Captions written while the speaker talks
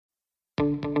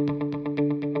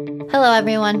Hello,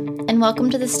 everyone, and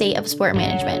welcome to the State of Sport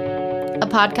Management, a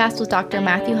podcast with Dr.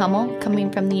 Matthew Hummel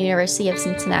coming from the University of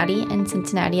Cincinnati in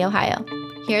Cincinnati, Ohio.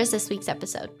 Here's this week's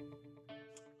episode.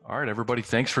 All right, everybody,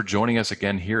 thanks for joining us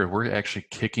again here. We're actually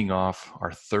kicking off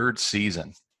our third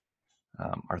season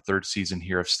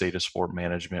here of State of Sport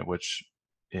Management, which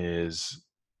is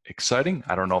exciting.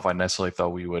 I don't know if I necessarily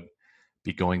thought we would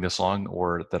be going this long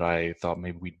or that I thought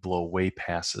maybe we'd blow way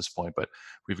past this point, but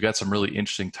we've got some really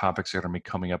interesting topics that are going to be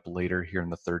coming up later here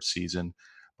in the third season.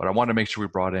 But I wanted to make sure we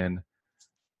brought in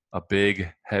a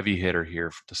big heavy hitter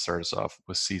here to start us off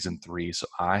with season 3. So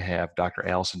I have Dr.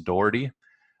 Alison Doherty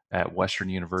at Western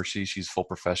University. She's full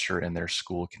professor in their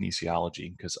school of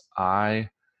kinesiology, because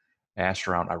I asked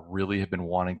around, I really have been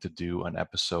wanting to do an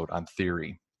episode on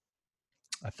theory.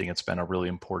 I think it's been a really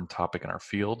important topic in our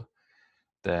field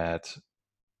that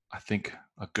I think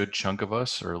a good chunk of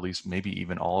us, or at least maybe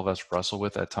even all of us, wrestle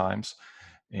with at times.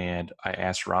 And I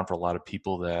asked around for a lot of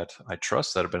people that I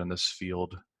trust that have been in this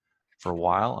field for a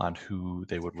while on who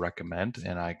they would recommend.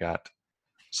 And I got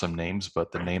some names,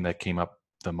 but the name that came up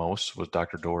the most was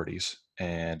Dr. Doherty's.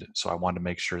 And so I wanted to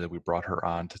make sure that we brought her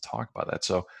on to talk about that.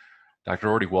 So Dr.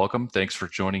 Doherty, welcome. Thanks for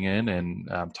joining in and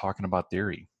talking about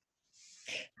theory.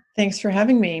 Thanks for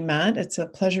having me, Matt. It's a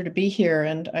pleasure to be here.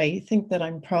 And I think that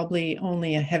I'm probably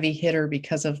only a heavy hitter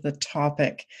because of the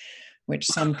topic, which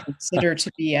some consider to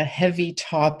be a heavy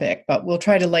topic, but we'll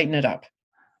try to lighten it up.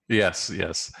 Yes.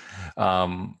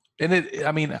 And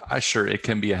sure, it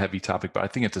can be a heavy topic, but I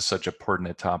think it's such a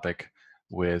pertinent topic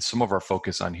with some of our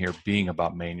focus on here being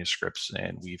about manuscripts.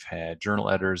 And we've had journal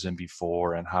editors in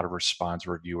before and how to respond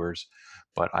to reviewers.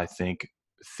 But I think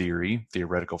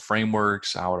theoretical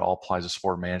frameworks, how it all applies to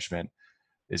sport management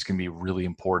is going to be really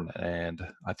important. And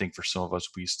I think for some of us,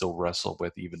 we still wrestle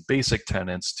with even basic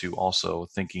tenets to also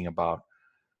thinking about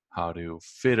how to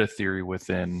fit a theory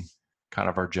within kind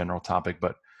of our general topic.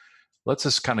 But let's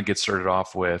just kind of get started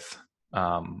off with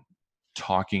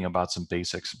talking about some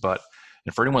basics.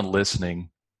 And for anyone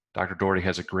listening, Dr. Doherty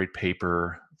has a great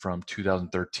paper from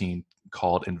 2013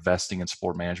 called Investing in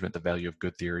Sport Management, the Value of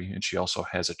Good Theory. And she also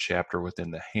has a chapter within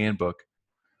the Handbook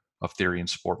of Theory in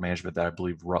Sport Management that I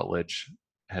believe Routledge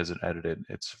has it edited.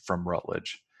 It's from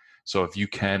Routledge. So if you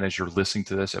can, as you're listening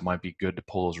to this, it might be good to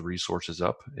pull those resources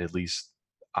up. At least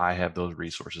I have those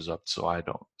resources up so I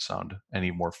don't sound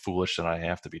any more foolish than I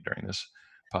have to be during this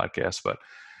podcast. But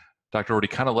Dr. Doherty,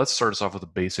 let's start us off with the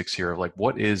basics here of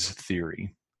what is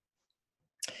theory?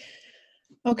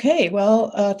 Okay,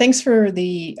 well, thanks for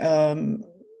the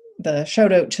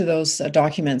shout out to those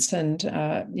documents. And,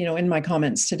 in my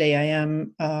comments today, I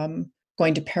am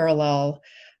going to parallel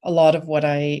a lot of what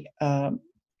I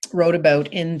wrote about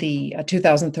in the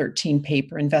 2013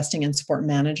 paper, Investing in Sport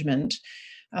Management.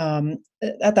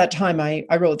 At that time, I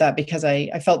wrote that because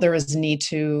I felt there was a need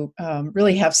to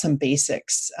really have some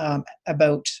basics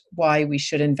about why we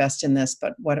should invest in this,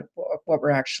 but what we're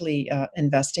actually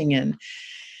investing in.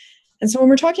 And so when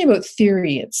we're talking about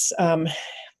theory, it's,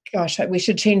 we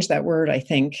should change that word, I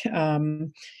think.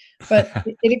 But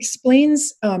it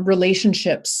explains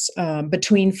relationships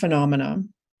between phenomena.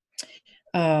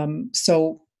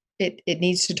 So it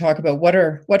needs to talk about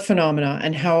what phenomena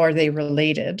and how are they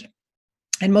related.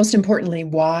 And most importantly,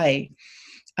 why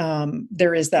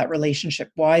there is that relationship,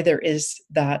 why there is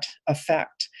that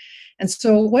effect. And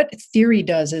so what theory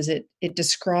does is it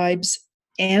describes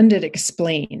and it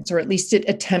explains, or at least it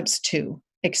attempts to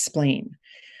explain.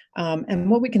 And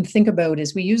what we can think about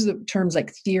is we use the terms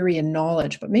like theory and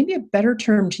knowledge, but maybe a better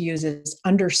term to use is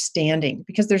understanding,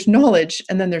 because there's knowledge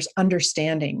and then there's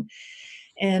understanding.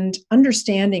 And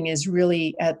understanding is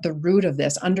really at the root of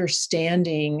this,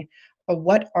 understanding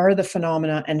what are the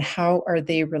phenomena and how are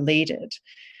they related.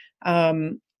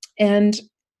 And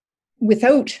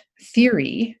without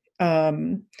theory,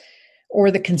 or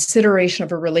the consideration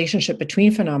of a relationship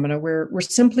between phenomena, we're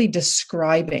simply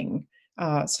describing.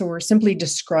 So we're simply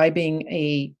describing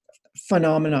a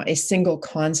phenomena, a single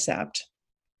concept.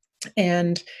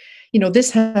 And,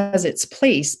 this has its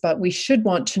place, but we should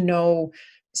want to know,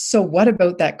 so what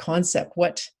about that concept?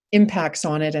 What impacts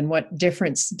on it and what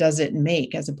difference does it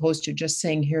make, as opposed to just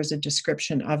saying, here's a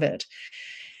description of it.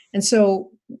 And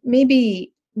so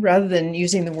maybe rather than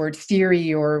using the word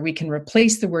theory, or we can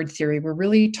replace the word theory, we're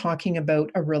really talking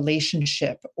about a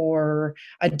relationship or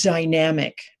a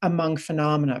dynamic among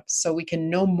phenomena. So we can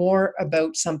know more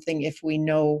about something if we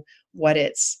know what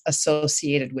it's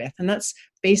associated with. And that's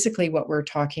basically what we're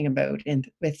talking about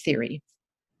with theory.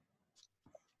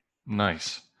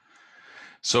 Nice.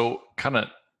 So kind of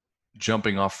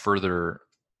jumping off further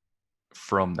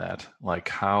from that, like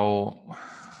how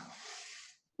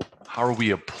How are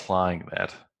we applying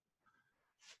that?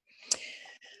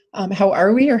 How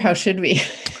are we, or how should we?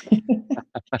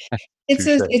 Touche.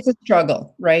 It's a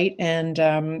struggle, right? And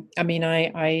I mean,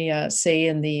 I say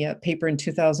in the paper in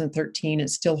 2013, it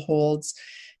still holds.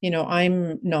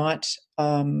 I'm not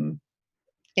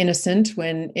innocent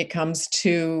when it comes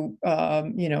to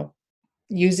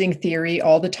using theory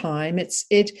all the time.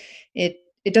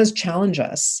 It does challenge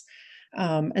us,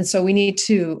 and so we need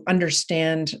to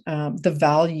understand the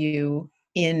value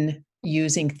in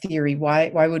using theory. Why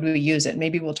would we use it?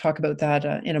 Maybe we'll talk about that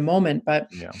in a moment. But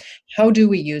Yeah. how do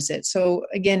we use it? So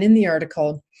again, in the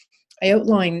article, I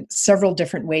outline several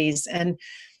different ways, and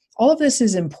all of this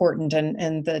is important.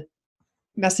 And the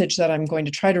message that I'm going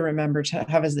to try to remember to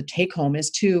have as the take home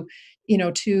is to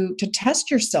to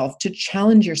test yourself, to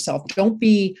challenge yourself. Don't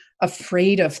be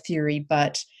afraid of theory,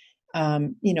 but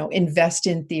invest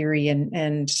in theory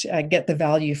and get the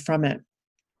value from it.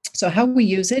 So how we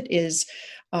use it is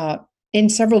in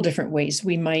several different ways.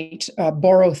 We might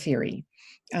borrow theory.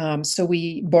 So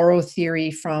we borrow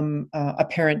theory from a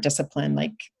parent discipline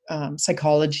like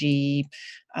psychology,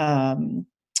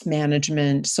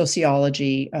 management,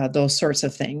 sociology, those sorts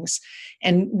of things.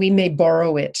 And we may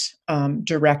borrow it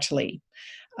directly.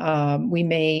 We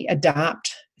may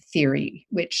adapt theory,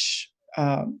 which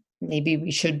maybe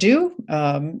we should do,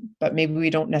 but maybe we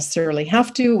don't necessarily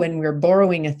have to. When we're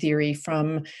borrowing a theory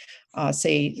from,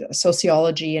 say,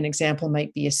 sociology, an example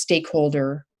might be a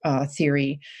stakeholder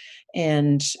theory.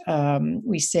 And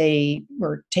we say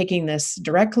we're taking this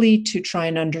directly to try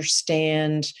and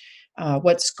understand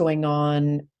what's going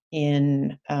on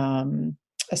in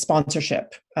a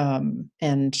sponsorship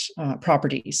and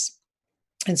properties.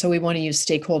 And so we want to use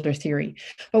stakeholder theory,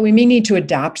 but we may need to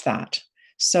adapt that.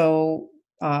 So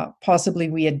possibly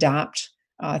we adapt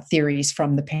theories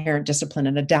from the parent discipline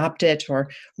and adapt it or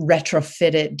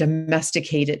retrofit it,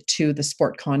 domesticate it to the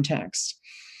sport context.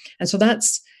 And so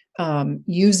that's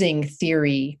using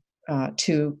theory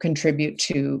to contribute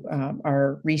to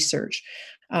our research.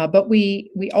 But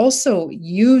we also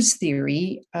use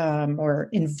theory or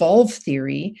involve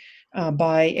theory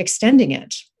by extending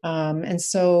it. And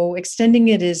so extending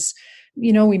it is,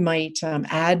 we might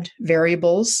add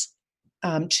variables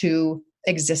to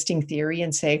existing theory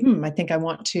and say, I think I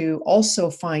want to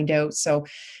also find out. So,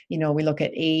 we look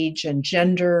at age and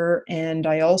gender. And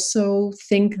I also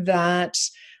think that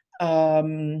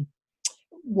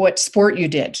what sport you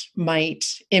did might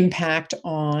impact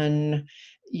on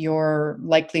your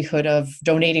likelihood of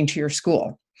donating to your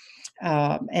school.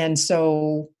 And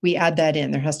so we add that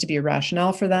in. There has to be a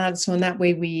rationale for that. So in that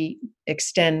way, we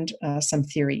extend some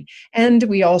theory. And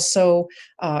we also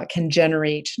can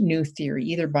generate new theory,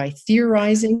 either by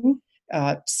theorizing,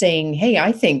 saying, hey,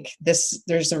 I think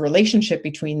there's a relationship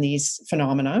between these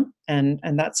phenomena, and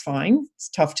that's fine. It's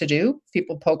tough to do.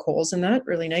 People poke holes in that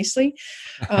really nicely.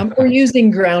 Or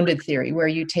using grounded theory, where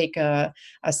you take a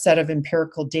set of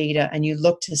empirical data and you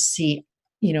look to see,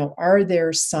 are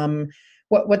there some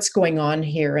what's going on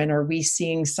here, and are we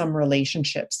seeing some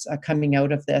relationships coming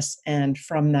out of this? And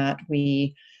from that,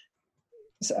 we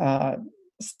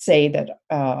say that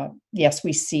yes,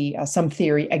 we see some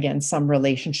theory, again, some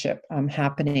relationship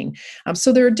happening.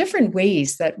 So there are different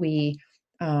ways that we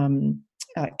can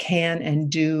and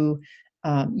do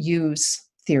use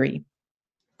theory.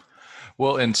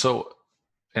 Well, and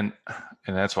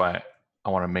that's why I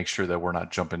want to make sure that we're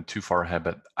not jumping too far ahead.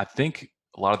 But I think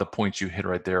a lot of the points you hit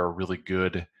right there are really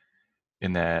good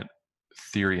in that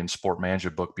theory and sport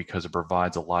management book, because it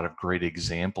provides a lot of great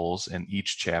examples in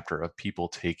each chapter of people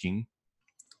taking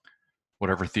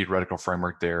whatever theoretical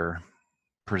framework they're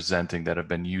presenting that have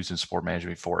been used in sport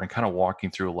management before, and kind of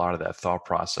walking through a lot of that thought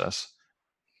process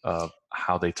of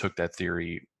how they took that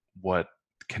theory, what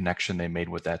connection they made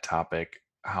with that topic,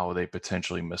 how they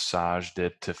potentially massaged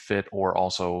it to fit, or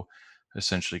also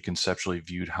essentially conceptually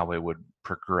viewed how it would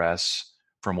progress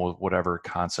from whatever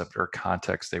concept or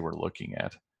context they were looking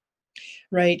at.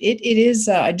 Right. It is.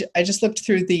 I just looked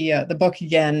through the book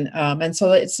again, and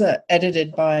so it's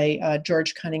edited by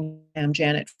George Cunningham,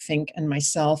 Janet Fink, and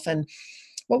myself. And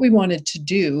what we wanted to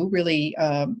do, really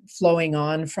flowing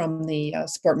on from the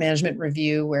Sport Management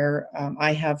Review, where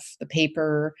I have the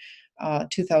paper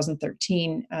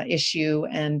 2013 issue,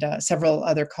 and several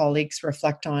other colleagues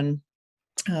reflect on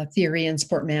theory and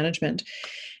sport management.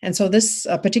 And so this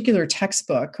particular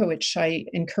textbook, which I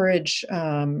encourage,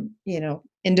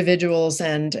 individuals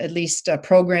and at least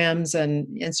programs and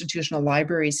institutional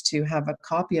libraries to have a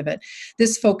copy of it,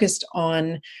 this focused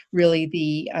on really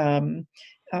the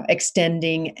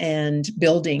extending and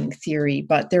building theory.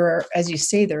 But there are, as you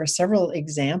say, there are several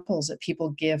examples that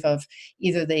people give of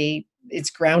either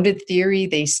it's grounded theory.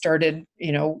 They started,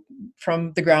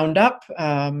 from the ground up,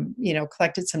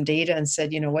 collected some data and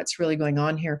said, what's really going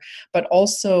on here, but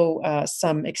also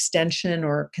some extension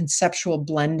or conceptual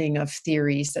blending of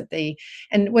theories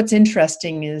and what's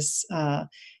interesting is, a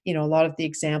lot of the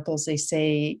examples they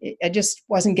say, I just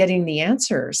wasn't getting the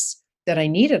answers that I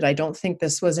needed. I don't think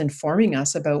this was informing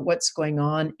us about what's going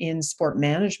on in sport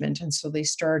management. And so they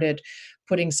started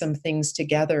putting some things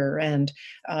together. And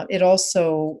it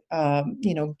also,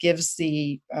 gives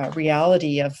the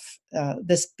reality of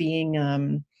this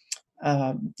being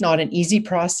not an easy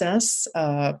process,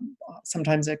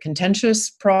 sometimes a contentious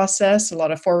process, a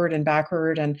lot of forward and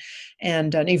backward and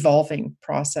an evolving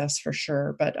process for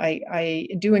sure. But I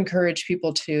do encourage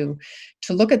people to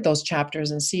look at those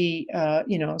chapters and see,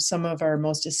 some of our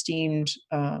most esteemed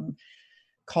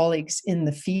colleagues in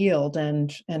the field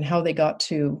and how they got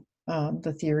to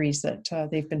the theories that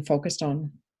they've been focused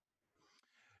on.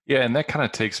 Yeah, and that kind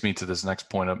of takes me to this next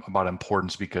point about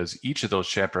importance, because each of those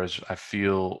chapters I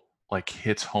feel like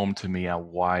hits home to me on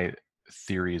why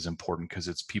theory is important, because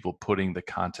it's people putting the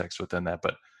context within that.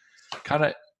 But kind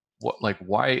of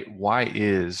why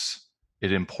is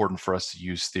it important for us to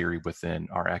use theory within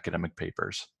our academic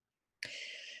papers?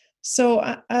 So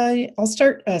I'll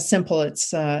start simple.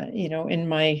 It's in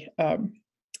my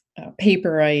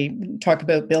paper I talk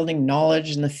about building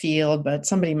knowledge in the field, but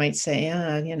somebody might say,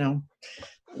 I'll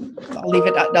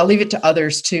leave it to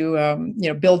others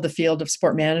to build the field of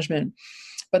sport management.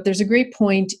 But there's a great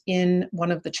point in one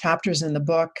of the chapters in the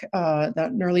book,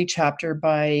 an early chapter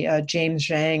by James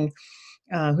Zhang,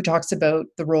 who talks about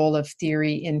the role of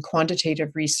theory in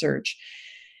quantitative research.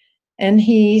 And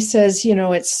he says,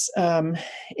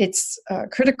 it's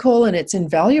critical and it's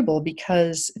invaluable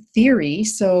because theory,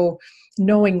 so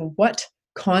knowing what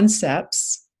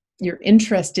concepts you're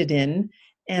interested in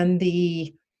and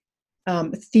the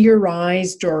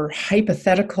theorized or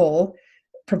hypothetical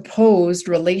proposed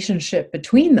relationship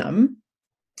between them,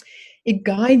 it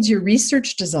guides your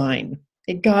research design.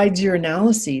 It guides your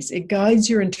analyses. It guides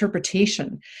your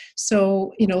interpretation.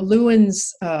 So,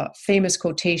 Lewin's famous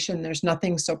quotation, "There's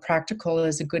nothing so practical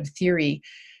as a good theory."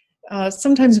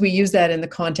 Sometimes we use that in the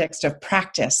context of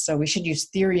practice. So we should use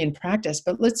theory in practice,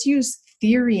 but let's use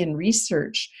theory in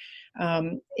research.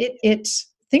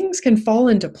 Things can fall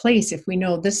into place if we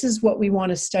know this is what we want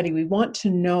to study. We want to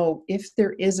know if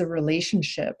there is a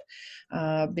relationship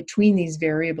between these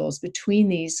variables, between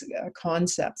these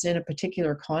concepts in a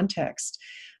particular context.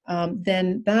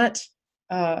 Then that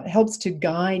helps to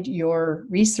guide your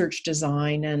research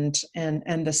design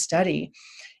and the study.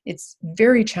 It's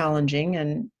very challenging,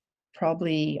 and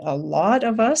probably a lot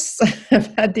of us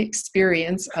have had the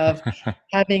experience of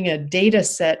having a data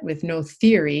set with no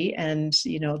theory, and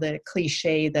the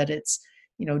cliche that it's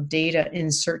data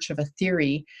in search of a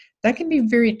theory. That can be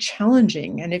very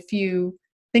challenging. And if you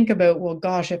think about, well,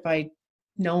 gosh, if I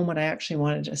known what I actually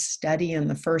wanted to study in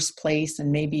the first place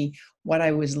and maybe what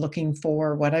I was looking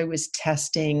for, what I was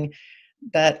testing,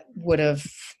 that would have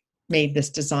made this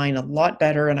design a lot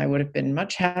better, and I would have been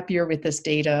much happier with this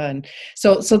data. And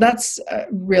so that's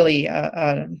really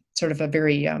sort of a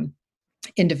very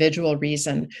individual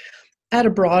reason. At a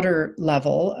broader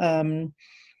level,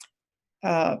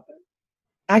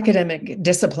 academic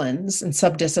disciplines and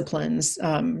subdisciplines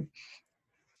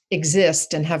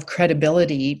exist and have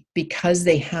credibility because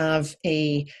they have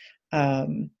a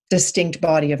distinct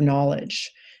body of knowledge.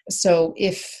 So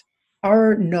if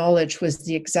our knowledge was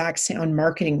the exact same on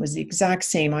marketing, was the exact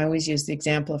same. I always use the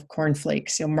example of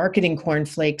cornflakes. Marketing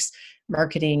cornflakes,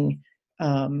 marketing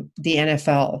the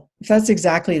NFL. If that's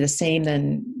exactly the same,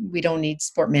 then we don't need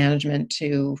sport management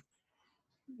to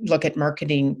look at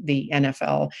marketing the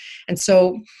NFL. And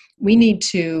so we need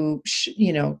to,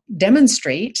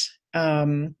 demonstrate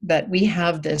that we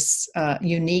have this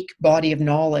unique body of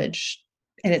knowledge,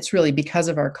 and it's really because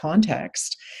of our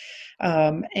context.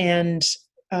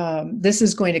 This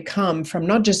is going to come from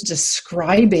not just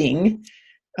describing,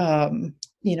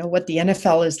 what the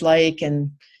NFL is like,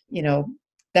 and,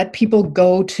 that people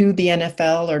go to the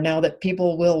NFL, or now that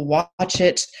people will watch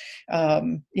it,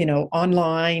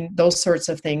 online, those sorts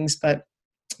of things, but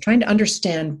trying to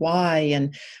understand why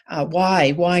and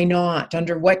why not,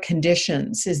 under what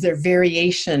conditions, is there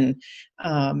variation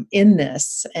in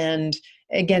this? And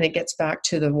again, it gets back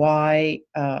to the why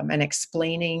and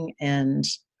explaining and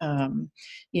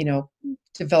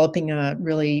developing a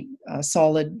really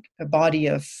solid body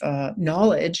of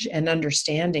knowledge and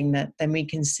understanding that then we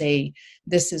can say,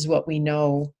 this is what we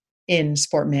know in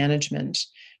sport management.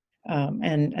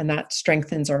 and that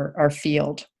strengthens our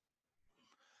field.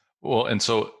 Well, and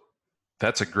so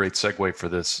that's a great segue for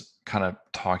this kind of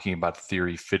talking about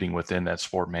theory fitting within that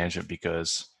sport management,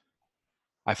 because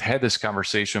I've had this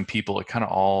conversation, people, it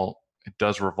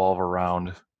does revolve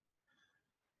around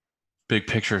big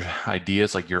picture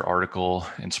ideas like your article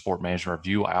in Sport Management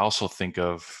Review. I also think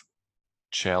of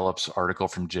Chalup's article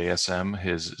from JSM,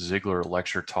 his Ziegler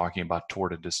lecture talking about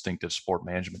toward a distinctive sport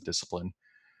management discipline,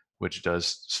 which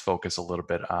does focus a little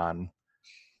bit on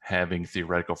having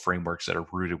theoretical frameworks that are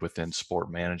rooted within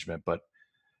sport management.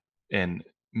 And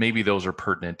maybe those are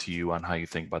pertinent to you on how you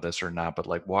think about this or not, but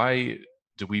like, why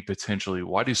do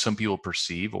some people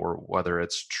perceive, or whether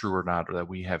it's true or not, or that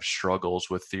we have struggles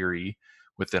with theory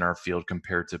within our field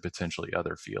compared to potentially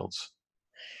other fields?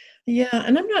 Yeah,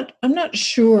 and I'm not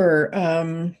sure,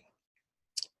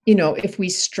 if we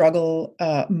struggle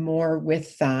more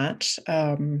with that,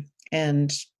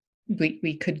 and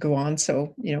we could go on.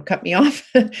 So, cut me off.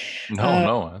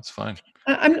 No, that's fine.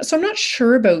 I'm not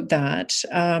sure about that.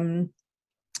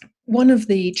 One of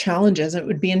the challenges, it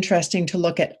would be interesting to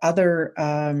look at other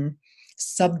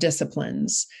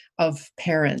subdisciplines of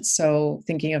parents. So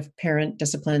thinking of parent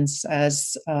disciplines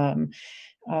as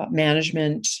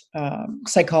management,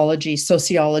 psychology,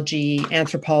 sociology,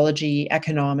 anthropology,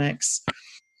 economics.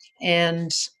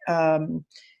 And I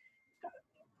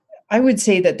would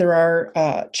say that there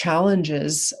are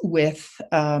challenges with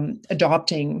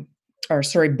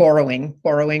borrowing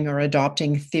or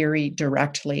adopting theory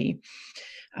directly,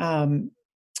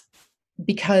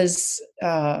 because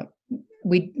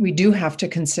we do have to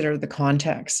consider the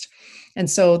context. And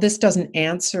so this doesn't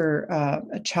answer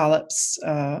Chalup's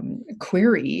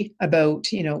query about,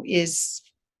 is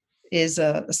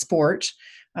a sport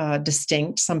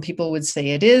distinct? Some people would say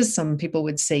it is, some people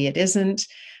would say it isn't.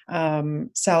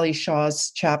 Sally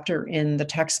Shaw's chapter in the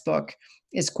textbook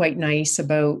is quite nice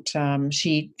about,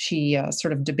 she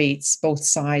sort of debates both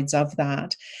sides of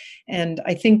that. And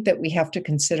I think that we have to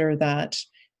consider that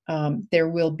there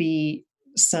will be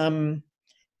some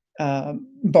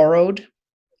borrowed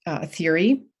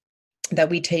theory that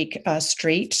we take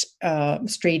straight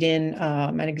in.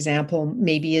 An example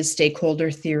maybe is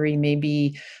stakeholder theory,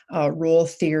 maybe role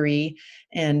theory,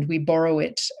 and we borrow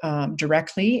it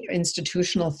directly,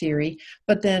 institutional theory,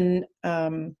 but then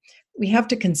we have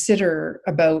to consider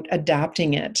about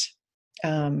adapting it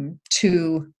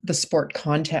to the sport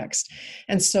context.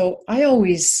 And so I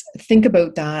always think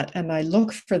about that, and I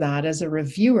look for that as a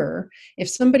reviewer. If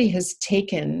somebody has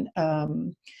taken a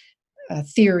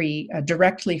theory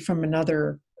directly from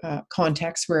another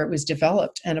context where it was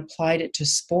developed and applied it to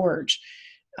sport,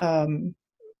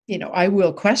 I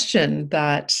will question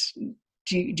that.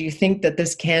 Do you think that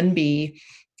this can be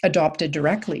adopted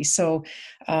directly? So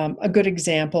a good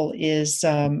example is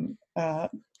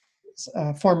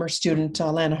former student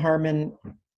Lana Harmon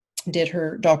did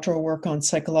her doctoral work on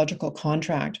psychological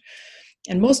contract.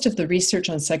 And most of the research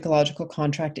on psychological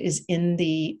contract is in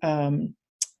the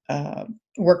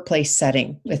workplace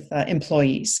setting with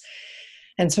employees.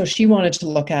 And so she wanted to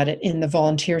look at it in the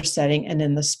volunteer setting and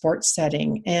in the sports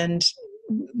setting. And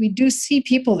we do see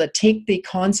people that take the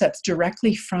concepts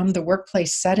directly from the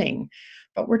workplace setting.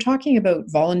 But we're talking about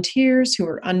volunteers who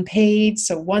are unpaid.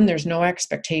 So one, there's no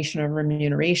expectation of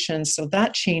remuneration. So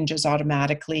that changes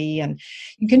automatically. And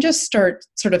you can just start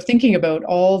sort of thinking about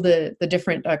all the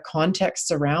different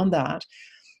contexts around that.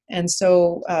 And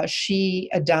so she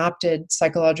adapted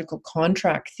psychological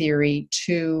contract theory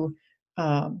to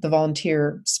the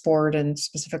volunteer sport and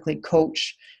specifically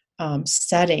coach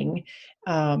setting.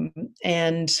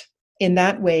 And in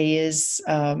that way is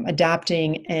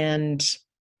adapting and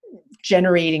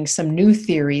generating some new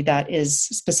theory that is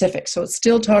specific. So it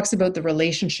still talks about the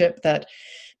relationship that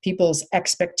people's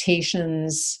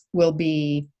expectations will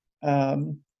be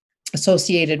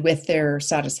associated with their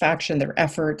satisfaction, their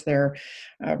effort, their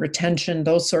retention,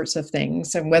 those sorts of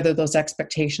things, and whether those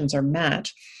expectations are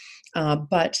met.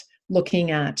 But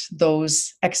looking at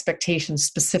those expectations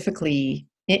specifically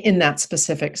in that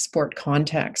specific sport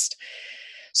context.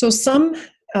 So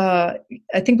I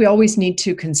think we always need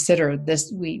to consider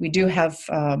this. We do have,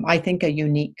 I think, a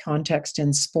unique context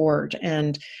in sport.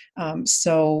 And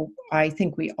so I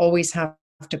think we always have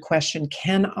to question,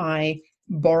 can I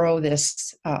borrow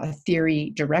this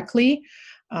theory directly?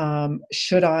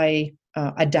 Should I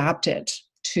adapt it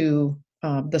to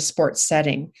the sports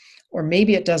setting? Or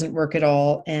maybe it doesn't work at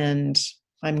all, and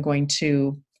I'm going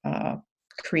to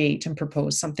create and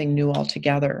propose something new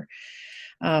altogether.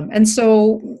 And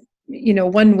so,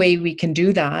 one way we can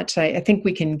do that, I think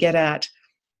we can get at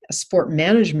a sport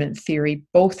management theory,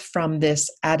 both from this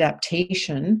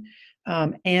adaptation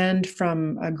and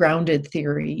from a grounded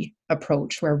theory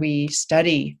approach where we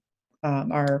study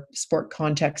our sport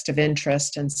context of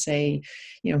interest and say,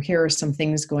 here are some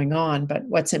things going on. But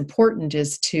what's important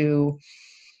is to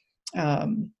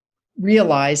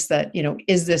realize that,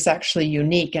 is this actually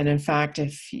unique? And in fact,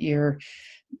 if you're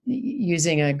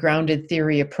using a grounded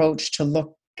theory approach to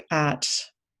look at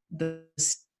the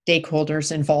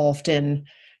stakeholders involved in,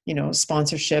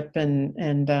 sponsorship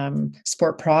and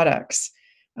sport products,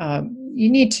 you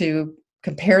need to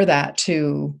compare that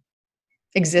to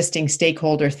existing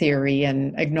stakeholder theory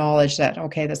and acknowledge that,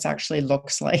 okay, this actually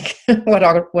looks like what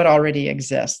already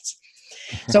exists.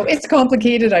 So it's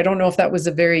complicated. I don't know if that was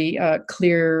a very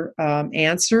clear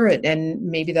answer, and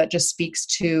maybe that just speaks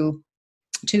to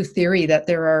theory, that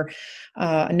there are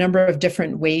a number of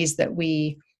different ways that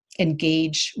we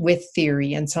engage with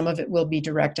theory, and some of it will be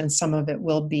direct and some of it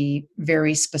will be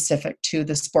very specific to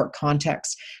the sport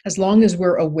context. As long as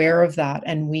we're aware of that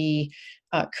and we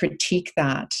critique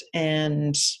that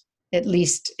and at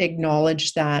least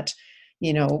acknowledge that,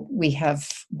 we have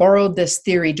borrowed this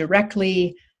theory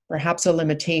directly, perhaps a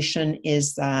limitation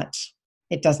is that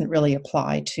it doesn't really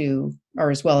apply to, or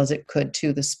as well as it could,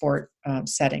 to the sport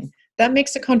setting. That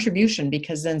makes a contribution,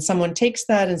 because then someone takes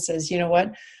that and says, you know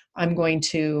what, I'm going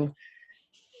to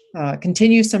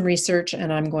continue some research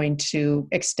and I'm going to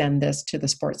extend this to the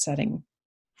sports setting.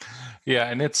 Yeah,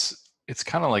 and it's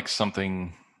kind of like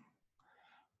something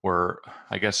where,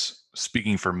 I guess,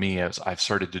 speaking for me, as I've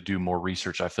started to do more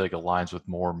research, I feel like aligns with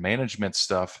more management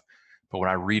stuff. But when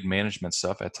I read management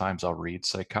stuff, at times I'll read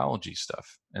psychology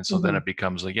stuff. And so then it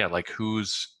becomes like, like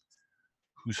who's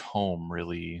home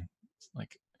really,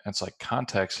 like, it's like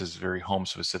context is very home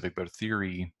specific, but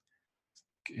theory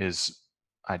is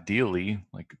ideally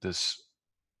like this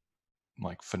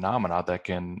like phenomena that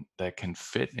can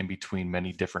fit in between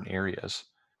many different areas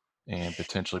and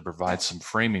potentially provide some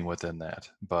framing within that.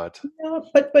 But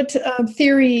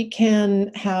theory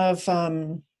can have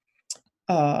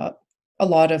a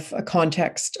lot of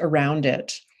context around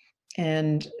it,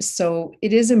 and so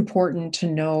it is important to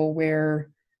know where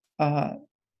a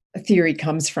theory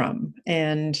comes from.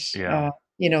 And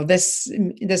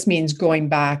this means going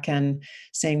back and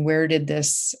saying, where did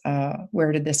this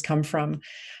come from?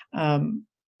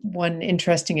 One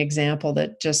interesting example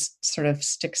that just sort of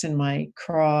sticks in my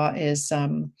craw is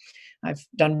I've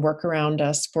done work around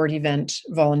sport event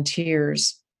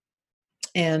volunteers,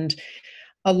 and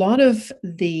a lot of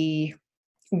the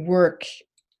work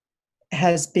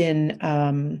has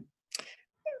been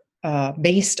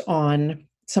based on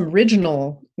some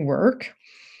original work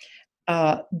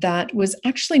that was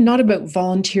actually not about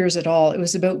volunteers at all. It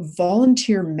was about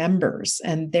volunteer members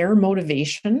and their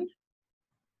motivation.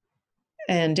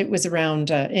 And it was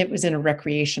around, it was in a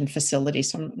recreation facility,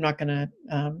 so I'm not going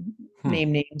to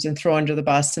name names and throw under the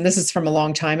bus. And this is from a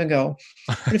long time ago.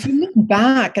 But if you look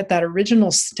back at that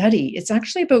original study, it's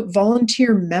actually about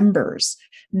volunteer members,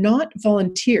 not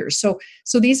volunteers. So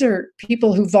these are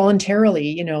people who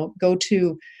voluntarily, go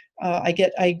to,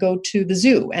 I go to the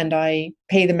zoo and I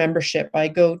pay the membership. I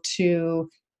go to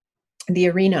the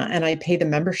arena and I pay the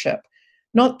membership.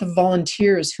 Not the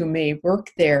volunteers who may work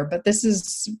there, but this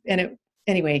is,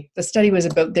 anyway, the study was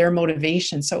about their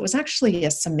motivation. So it was actually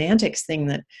a semantics thing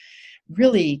that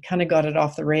really kind of got it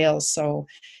off the rails. So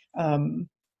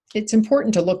it's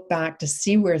important to look back to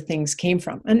see where things came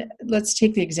from. And let's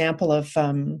take the example of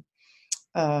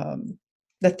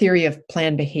the theory of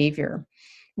planned behavior,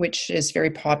 which is very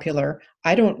popular.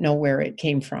 I don't know where it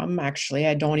came from, actually.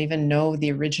 I don't even know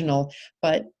the original,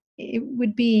 but it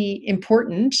would be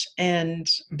important and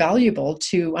valuable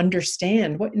to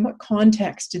understand in what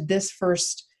context did this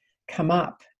first come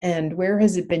up and where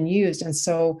has it been used? And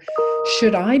so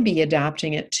should I be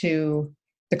adapting it to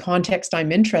the context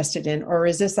I'm interested in, or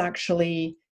is this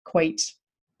actually quite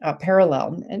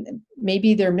parallel? And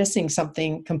maybe they're missing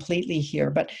something completely here,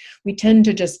 but we tend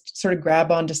to just sort of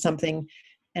grab onto something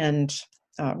and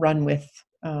run with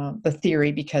the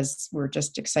theory because we're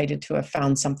just excited to have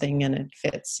found something and it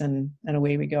fits, and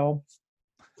away we go.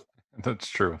 That's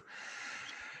true.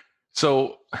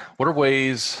 So what are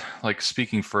ways, like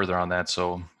speaking further on that,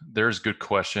 so there's a good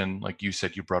question, like you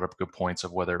said, you brought up good points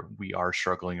of whether we are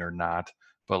struggling or not,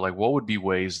 but like what would be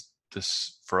ways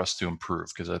for us to improve?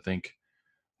 Because I think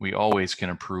we always can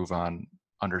improve on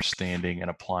understanding and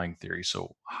applying theory.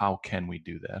 So how can we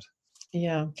do that?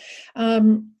 Yeah.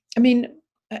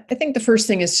 I think the first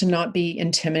thing is to not be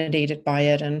intimidated by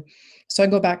it. And so I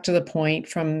go back to the point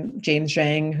from James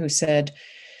Zhang, who said,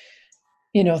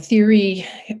 theory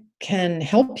can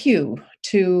help you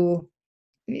to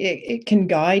it can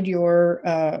guide your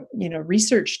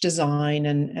research design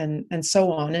and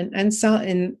so on, and so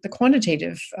in the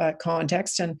quantitative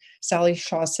context, and Sally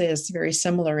Shaw says very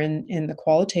similar in the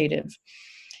qualitative.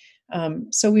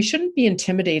 So we shouldn't be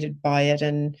intimidated by it,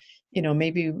 and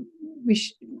maybe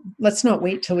let's not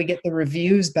wait till we get the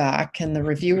reviews back and the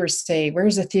reviewers say,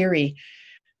 where's the theory?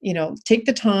 Take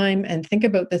the time and think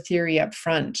about the theory up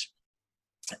front.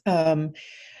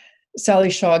 Sally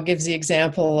Shaw gives the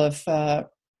example of,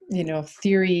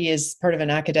 theory is part of an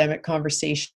academic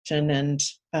conversation, and,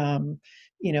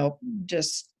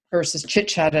 just versus chit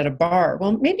chat at a bar.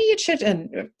 Well, maybe you chit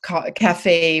in a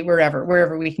cafe,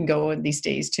 wherever we can go in these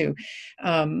days too.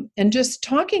 And just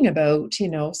talking about,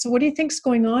 so what do you think's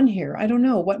going on here? I don't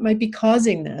know. What might be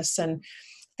causing this? And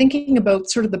thinking about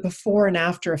sort of the before and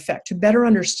after effect to better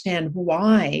understand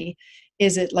why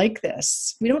is it like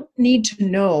this. We don't need to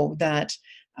know that,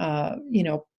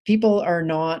 people are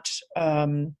not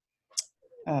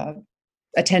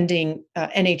attending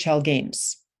NHL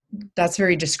games. That's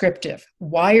very descriptive.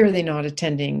 Why are they not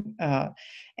attending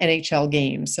NHL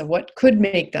games? So what could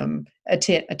make them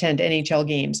attend NHL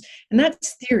games? And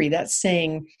that's theory. That's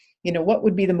saying, what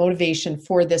would be the motivation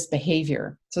for this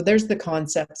behavior? So there's the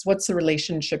concepts. What's the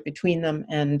relationship between them,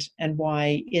 and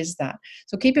why is that?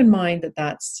 So keep in mind that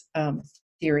that's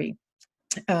theory.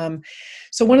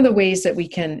 So one of the ways that we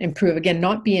can improve, again,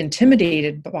 not be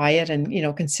intimidated by it, and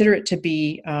consider it to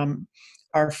be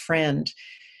our friend.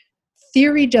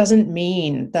 Theory doesn't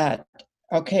mean that,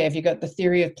 okay, have you got the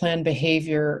theory of planned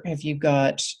behavior? Have you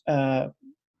got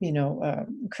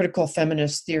critical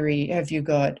feminist theory? Have you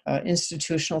got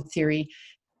institutional theory?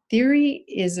 Theory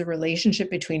is a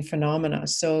relationship between phenomena.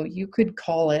 So you could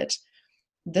call it,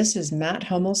 this is Matt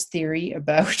Hummel's theory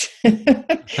about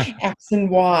X and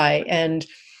Y. And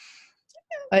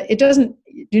it doesn't,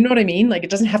 do you know what I mean? Like, it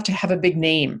doesn't have to have a big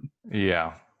name.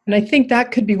 Yeah. And I think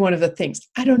that could be one of the things.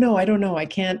 I don't know. I don't know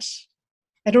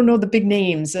the big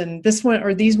names, and this one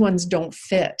or these ones don't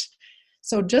fit.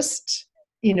 So just,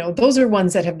 those are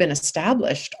ones that have been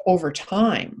established over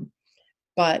time.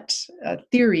 But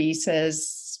theory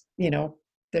says,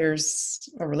 there's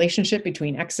a relationship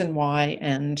between X and Y,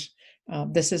 and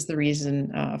this is the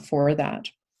reason for that.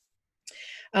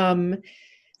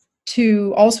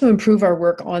 To also improve our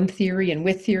work on theory and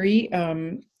with theory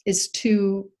is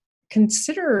to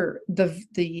consider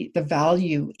the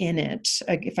value in it.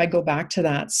 If I go back to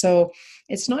that, so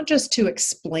it's not just to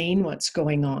explain what's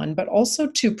going on, but also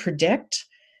to predict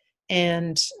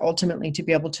and ultimately to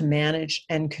be able to manage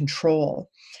and control.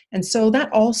 And so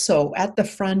that also at the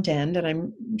front end, and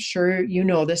I'm sure you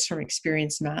know this from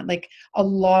experience, Matt, like a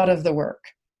lot of the work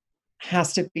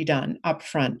has to be done up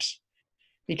front,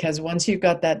 because once you've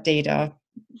got that data,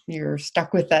 you're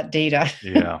stuck with that data.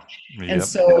 Yeah. Yep. And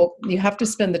so you have to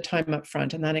spend the time up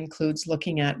front, and that includes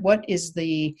looking at what is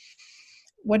the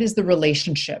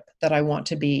relationship that I want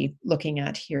to be looking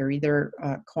at here, either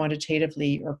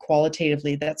quantitatively or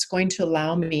qualitatively, that's going to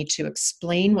allow me to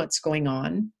explain what's going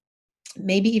on,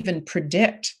 maybe even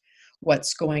predict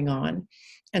what's going on,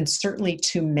 and certainly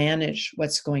to manage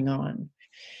what's going on.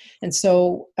 And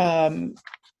so,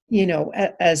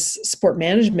 as sport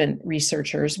management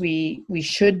researchers, we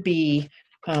should be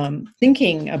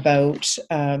thinking about,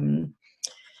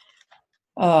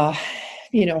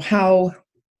 how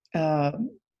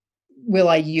will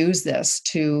I use this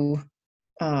to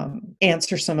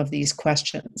answer some of these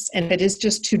questions? And if it is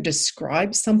just to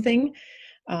describe something,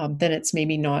 then it's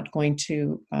maybe not going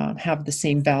to have the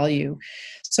same value.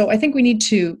 So I think we need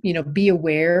to, be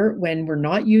aware when we're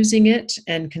not using it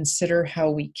and consider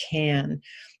how we can.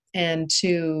 And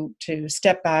to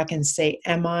step back and say,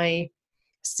 am I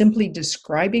simply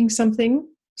describing something,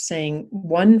 saying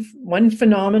one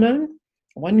phenomenon,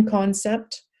 one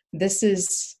concept, this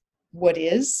is what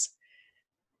is,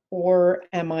 or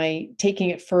am I taking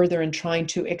it further and trying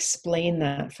to explain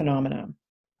that phenomenon?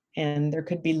 And there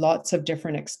could be lots of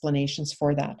different explanations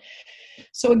for that.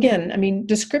 So again, I mean,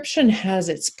 description has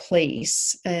its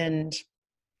place, and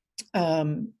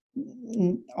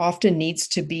often needs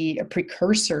to be a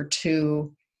precursor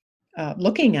to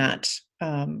looking at.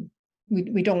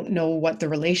 We don't know what the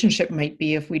relationship might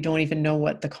be if we don't even know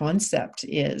what the concept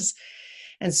is.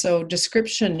 And so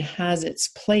description has its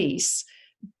place,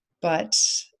 but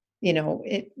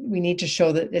we need to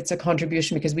show that it's a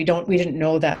contribution, because we didn't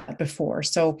know that before.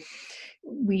 So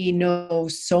we know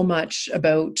so much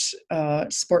about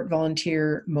sport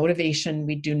volunteer motivation.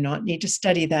 We do not need to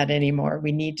study that anymore.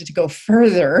 We need to go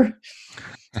further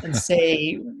and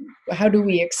say, how do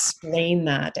we explain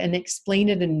that, and explain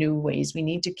it in new ways? We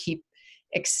need to keep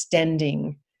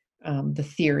extending the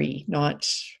theory, not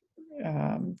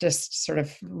just sort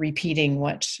of repeating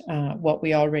what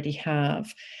we already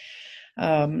have.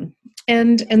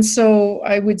 And so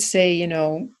I would say,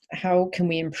 how can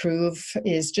we improve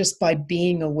is just by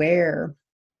being aware.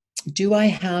 Do I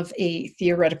have a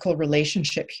theoretical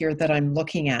relationship here that I'm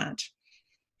looking at?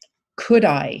 Could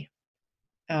I,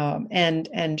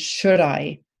 and should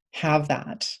I have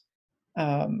that?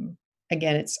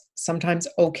 Again, it's sometimes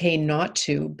okay not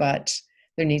to, but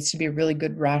there needs to be a really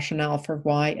good rationale for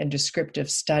why a descriptive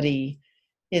study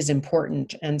is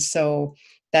important. And so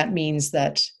that means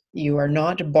that you are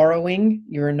not borrowing,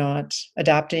 you're not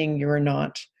adapting, you're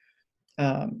not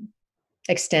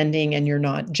extending, and you're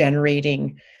not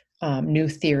generating new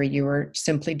theory. You are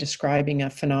simply describing a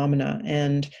phenomena.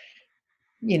 And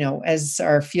as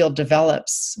our field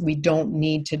develops, we don't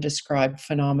need to describe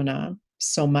phenomena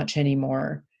so much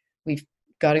anymore. We've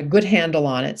got a good handle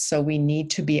on it, so we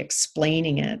need to be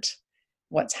explaining it,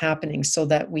 what's happening, so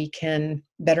that we can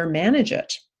better manage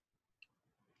it.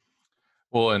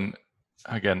 Well, and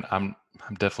again, I'm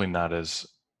definitely not as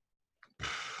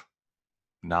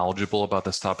knowledgeable about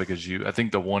this topic as you. I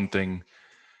think the one thing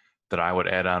that I would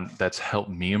add on that's helped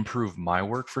me improve my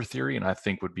work for theory, and I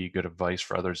think would be good advice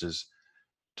for others, is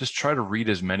just try to read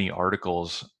as many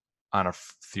articles on a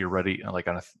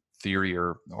on a theory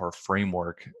or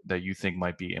framework that you think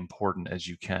might be important as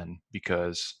you can,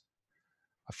 because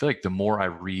I feel like the more I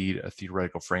read a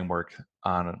theoretical framework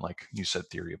on, like you said,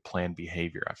 theory of planned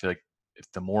behavior, I feel like if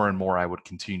the more and more I would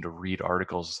continue to read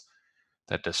articles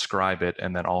that describe it,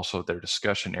 and then also their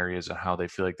discussion areas and how they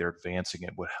feel like they're advancing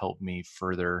it, would help me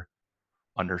further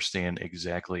understand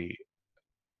exactly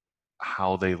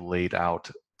how they laid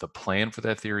out the plan for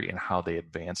that theory and how they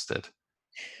advanced it.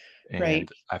 And Right.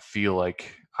 I feel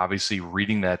like obviously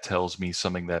reading that tells me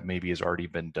something that maybe has already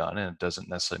been done, and it doesn't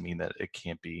necessarily mean that it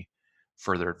can't be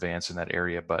further advanced in that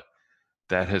area, but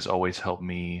that has always helped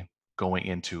me going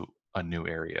into a new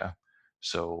area.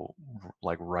 So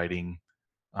like writing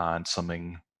on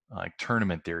something like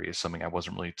tournament theory is something I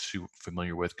wasn't really too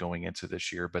familiar with going into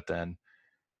this year, but then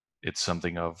it's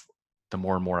something of the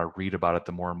more and more I read about it,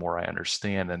 the more and more I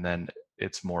understand. And then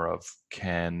it's more of,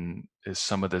 is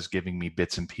some of this giving me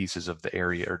bits and pieces of the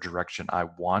area or direction I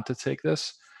want to take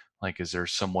this? Like, is there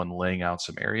someone laying out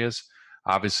some areas?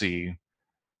 Obviously,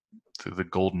 the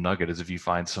golden nugget is if you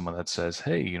find someone that says,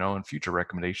 hey, in future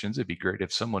recommendations, it'd be great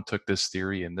if someone took this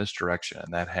theory in this direction,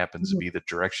 and that happens to be the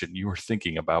direction you were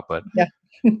thinking about. But Yeah.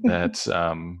 that's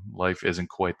life isn't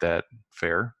quite that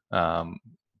fair.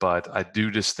 But I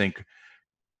do just think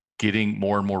getting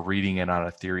more and more reading in on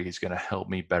a theory is going to help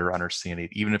me better understand it.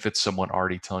 Even if it's someone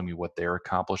already telling me what they're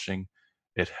accomplishing,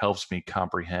 it helps me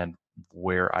comprehend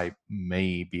where I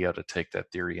may be able to take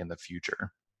that theory in the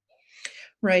future.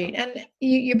 Right. And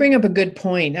you bring up a good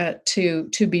point,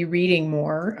 to be reading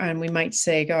more. And we might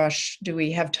say, gosh, do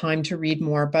we have time to read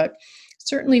more? But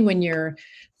certainly when you're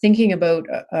thinking about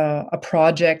a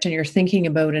project and you're thinking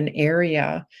about an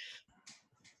area,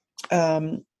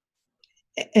 and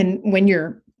when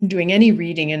you're doing any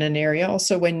reading in an area,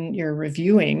 also when you're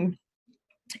reviewing,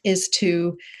 is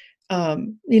to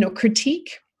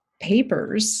critique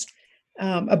papers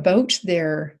about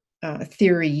their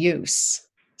theory use.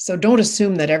 So don't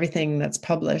assume that everything that's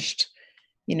published,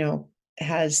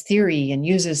 has theory and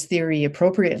uses theory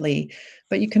appropriately,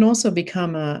 but you can also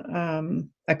become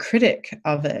a critic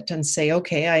of it and say,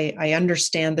 okay, I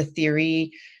understand the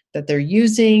theory that they're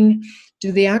using.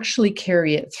 Do they actually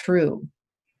carry it through?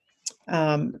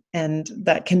 And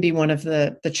that can be one of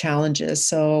the challenges.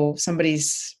 So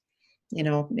somebody's,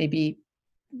 maybe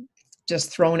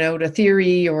just thrown out a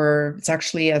theory, or it's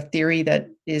actually a theory that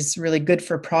is really good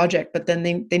for a project, but then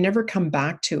they never come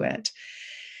back to it.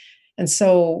 And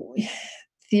so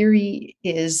theory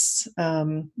is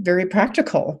very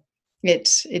practical.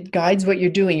 It guides what you're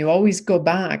doing. You always go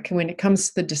back when it comes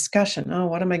to the discussion. Oh,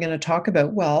 what am I going to talk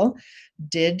about? Well,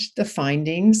 did the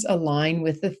findings align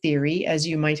with the theory as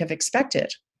you might have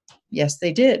expected? Yes,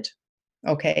 they did.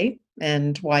 Okay.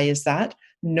 And why is that?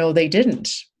 No, they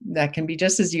didn't. That can be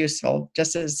just as useful,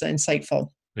 just as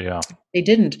insightful. Yeah. They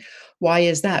didn't. Why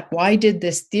is that? Why did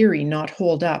this theory not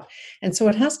hold up? And so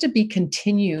it has to be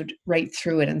continued right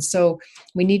through it. And so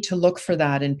we need to look for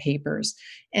that in papers,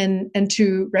 and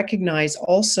to recognize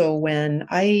also when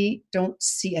I don't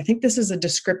see, I think this is a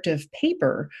descriptive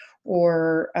paper,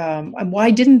 or and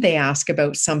why didn't they ask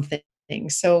about something?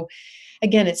 So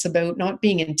again, it's about not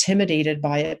being intimidated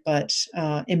by it, but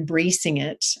embracing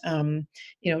it.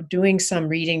 Doing some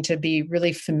reading to be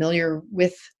really familiar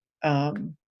with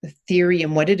the theory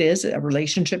and what it is, a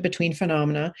relationship between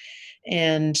phenomena,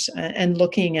 and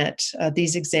looking at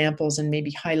these examples and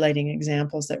maybe highlighting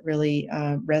examples that really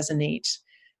resonate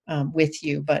with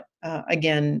you. But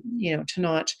again, to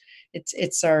not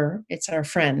it's our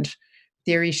friend.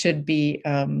 Theory should be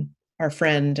our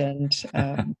friend,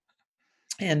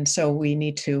 and so we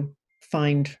need to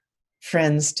find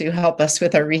friends to help us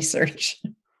with our research.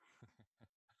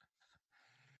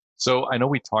 So I know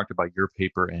we talked about your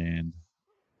paper and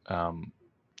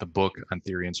the book on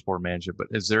theory and sport management, but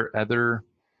is there other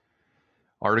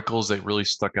articles that really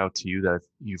stuck out to you that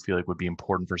you feel like would be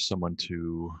important for someone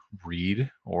to read,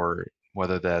 or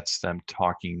whether that's them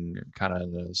talking kind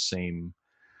of the same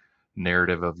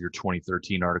narrative of your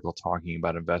 2013 article talking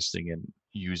about investing and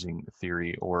using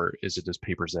theory, or is it just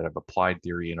papers that have applied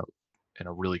theory in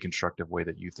a really constructive way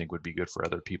that you think would be good for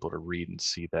other people to read and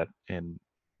see that in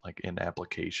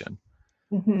application?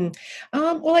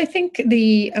 Well, I think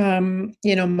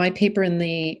my paper in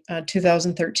the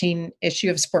 2013 issue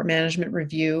of Sport Management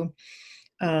Review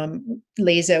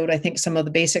lays out, I think, some of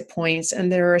the basic points, and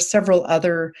there are several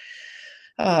other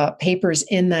papers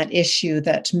in that issue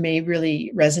that may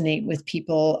really resonate with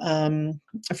people.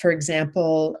 For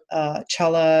example,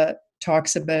 Chella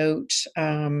talks about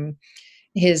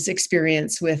his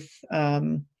experience with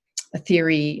a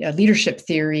leadership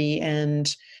theory,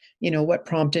 and what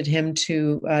prompted him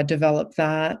to develop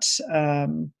that.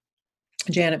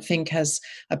 Janet Fink has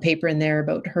a paper in there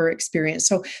about her experience.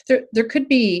 So there could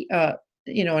be a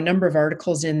number of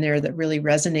articles in there that really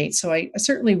resonate. So I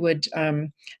certainly would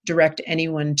direct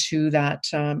anyone to that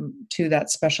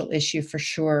special issue for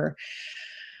sure.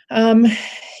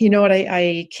 You know what?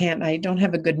 I don't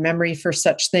have a good memory for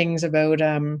such things about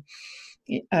in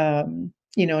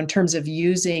terms of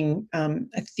using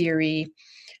a theory.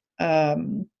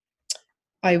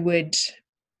 I would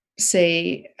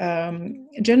say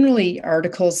generally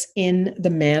articles in the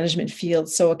management field.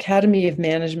 So Academy of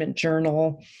Management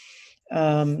Journal,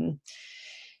 and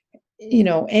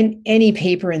any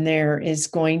paper in there is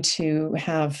going to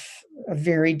have a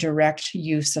very direct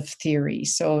use of theory.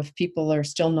 So if people are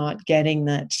still not getting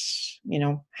that,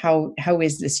 how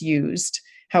is this used?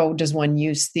 How does one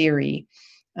use theory?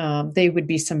 They would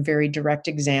be some very direct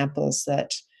examples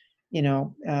that,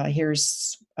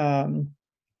 here's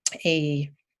a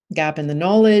gap in the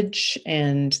knowledge,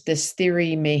 and this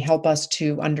theory may help us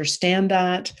to understand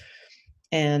that.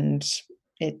 And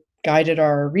it guided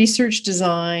our research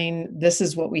design. This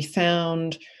is what we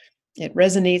found. It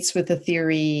resonates with the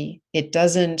theory. It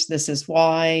doesn't. This is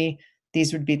why.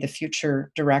 These would be the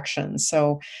future directions.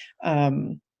 So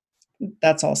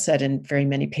that's all said in very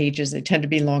many pages. They tend to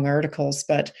be long articles,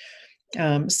 but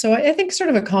so I think sort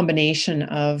of a combination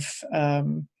of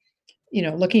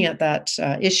looking at that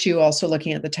issue, also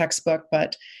looking at the textbook,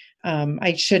 but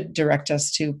I should direct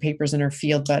us to papers in our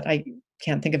field, but I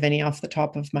can't think of any off the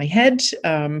top of my head.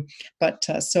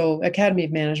 So Academy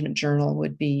of Management Journal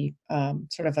would be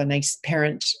sort of a nice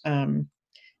parent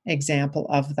example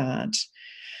of that.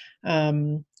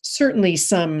 Certainly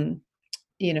some,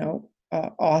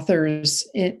 authors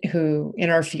in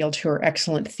our field who are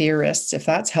excellent theorists, if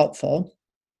that's helpful.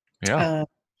 Yeah.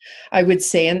 I would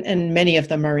say, and many of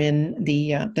them are in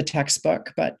the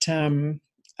textbook, but Kathy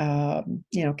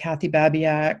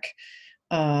Babiak,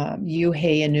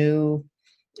 Yuhei Anu,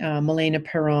 Milena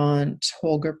Perront,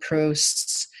 Holger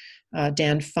Proust,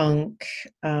 Dan Funk,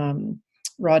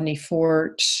 Rodney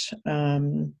Fort.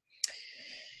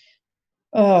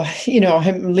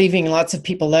 I'm leaving lots of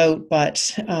people out, but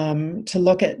to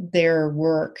look at their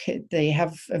work, they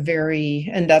have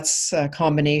and that's a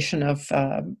combination of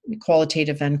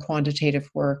qualitative and quantitative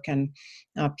work, and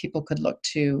people could look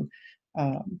to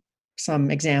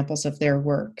some examples of their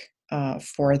work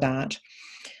for that.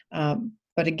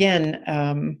 But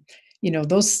again,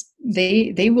 those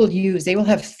they will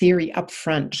have theory up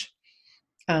front,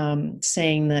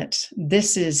 saying that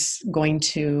this is going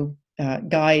to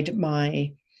guide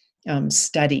my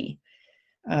study,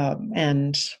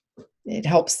 and it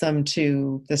helps them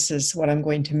to, this is what I'm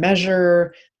going to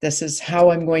measure, this is how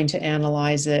I'm going to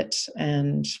analyze it,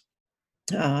 and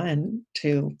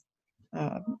to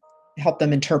help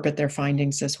them interpret their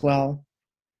findings as well.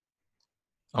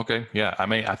 Okay. Yeah. I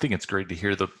mean, I think it's great to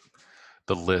hear the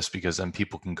list, because then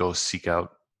people can go seek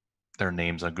out their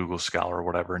names on Google Scholar or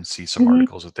whatever and see some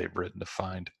articles that they've written to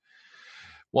find.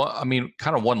 Well, I mean,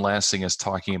 kind of one last thing is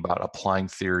talking about applying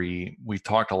theory. We've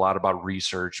talked a lot about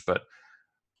research, but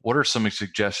what are some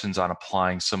suggestions on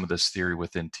applying some of this theory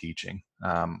within teaching?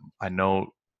 I know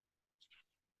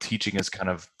teaching has kind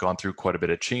of gone through quite a bit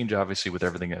of change, obviously, with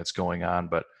everything that's going on,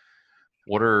 but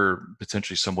What are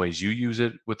potentially some ways you use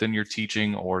it within your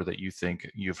teaching, or that you think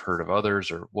you've heard of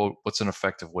others, or what's an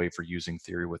effective way for using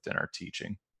theory within our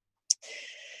teaching?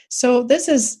 So this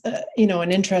is,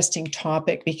 an interesting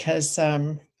topic because,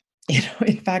 in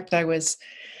fact, I was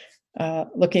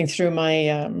looking through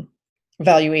my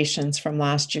evaluations from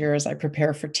last year as I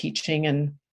prepare for teaching,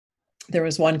 and there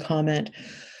was one comment: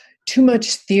 "Too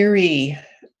much theory.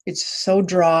 It's so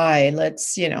dry.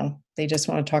 Let's, they just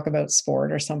want to talk about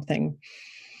sport or something."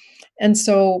 And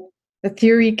so the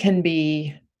theory can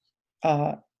be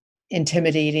uh,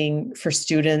 intimidating for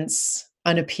students,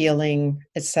 unappealing,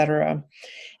 etc.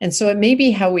 And so it may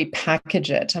be how we package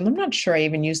it. And I'm not sure I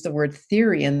even used the word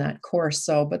theory in that course.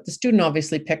 So, but the student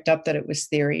obviously picked up that it was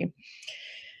theory.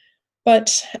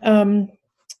 But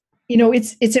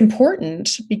it's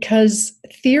important because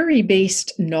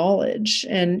theory-based knowledge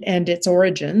and its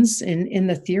origins in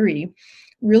the theory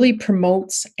really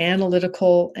promotes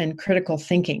analytical and critical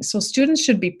thinking. So students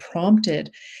should be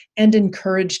prompted and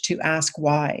encouraged to ask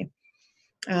why.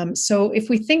 So if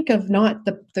we think of not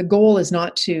the goal is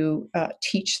not to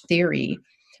teach theory,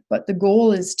 but the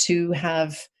goal is to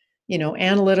have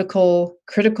analytical,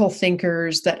 critical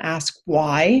thinkers that ask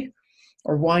why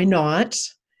or why not,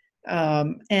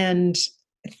 and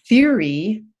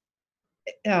theory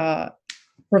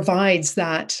provides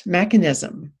that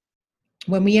mechanism.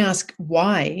 When we ask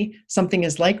why something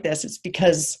is like this, it's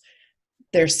because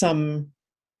there's some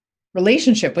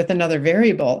relationship with another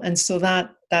variable, and so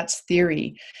that's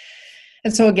theory.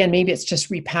 And so again, maybe it's just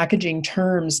repackaging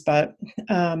terms, but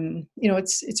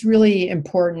it's really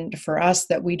important for us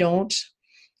that we don't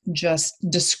just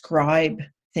describe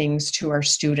things to our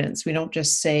students. We don't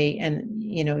just say, and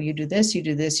you do this, you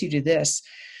do this, you do this,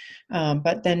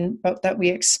 but that we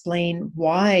explain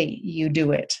why you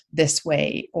do it this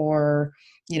way, or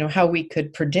how we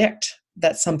could predict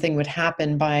that something would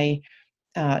happen by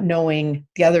knowing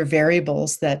the other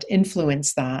variables that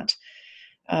influence that.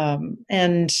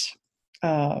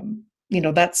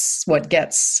 That's what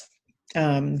gets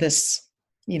this,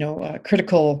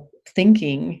 critical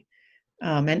thinking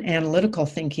and analytical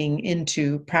thinking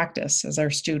into practice as our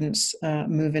students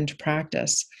move into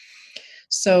practice.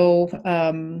 So,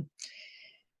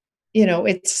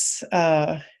 it's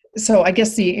so I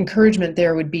guess the encouragement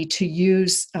there would be to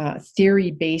use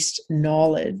theory-based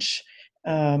knowledge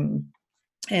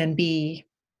and be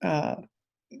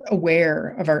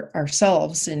aware of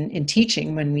ourselves in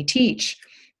teaching when we teach,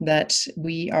 that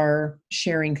we are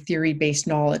sharing theory-based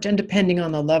knowledge. And depending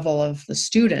on the level of the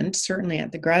student, certainly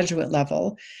at the graduate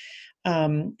level,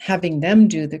 having them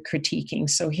do the critiquing.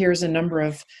 So here's a number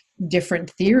of different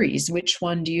theories. Which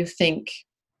one do you think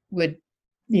would,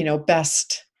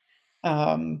 best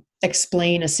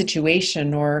explain a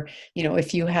situation? Or,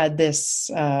 if you had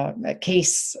this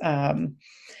case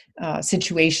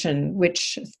situation,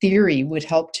 which theory would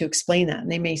help to explain that?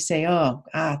 And they may say,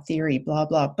 theory, blah,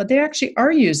 blah, but they actually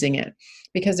are using it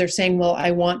because they're saying, well, I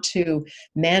want to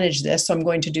manage this, so I'm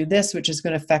going to do this, which is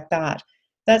going to affect that.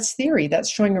 That's theory. That's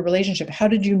showing a relationship. How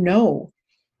did you know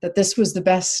that this was the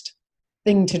best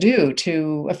thing to do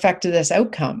to affect this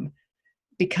outcome?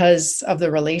 Because of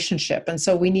the relationship. And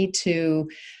so we need to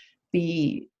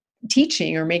be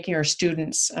teaching or making our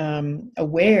students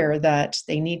aware that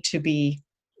they need to be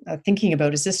thinking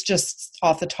about, is this just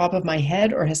off the top of my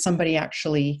head, or has somebody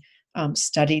actually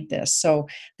studied this? So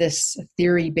this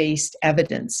theory-based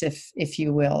evidence, if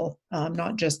you will,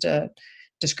 not just a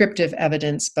descriptive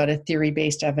evidence, but a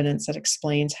theory-based evidence that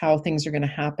explains how things are going to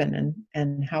happen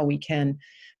and how we can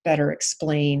better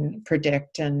explain,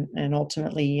 predict, and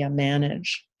ultimately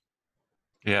manage.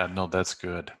 Yeah, no, that's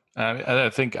good. I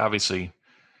think obviously,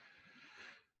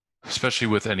 especially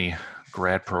with any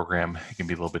grad program, it can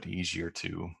be a little bit easier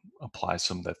to apply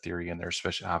some of that theory in there,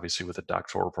 especially obviously with a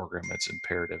doctoral program, it's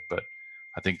imperative. But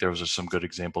I think those are some good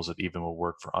examples that even will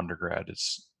work for undergrad.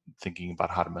 It's thinking about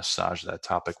how to massage that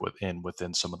topic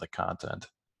within some of the content.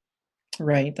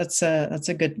 Right. That's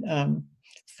a good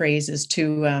phrase, is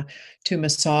to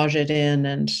massage it in.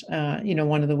 And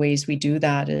one of the ways we do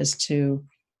that is to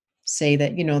say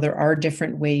that there are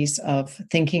different ways of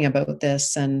thinking about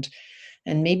this, and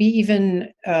maybe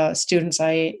even students.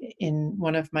 In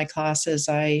one of my classes,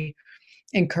 I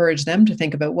encourage them to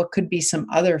think about what could be some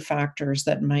other factors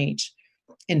that might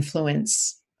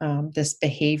influence this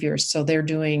behavior. So they're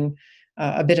doing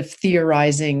a bit of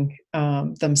theorizing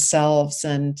themselves,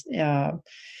 and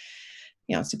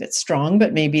it's a bit strong,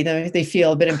 but maybe they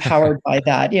feel a bit empowered by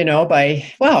that.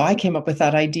 By, wow, I came up with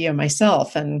that idea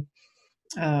myself, and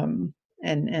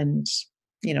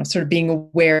sort of being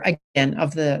aware again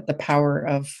of the power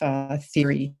of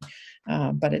theory,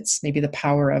 but it's maybe the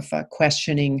power of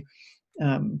questioning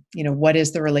what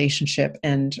is the relationship,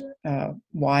 and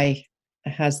why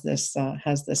has this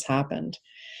happened?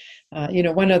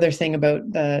 One other thing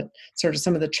about the sort of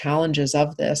some of the challenges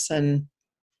of this, and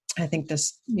I think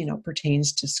this,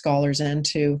 pertains to scholars and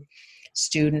to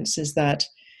students, is that,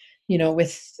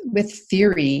 with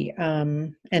theory,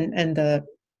 and the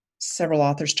several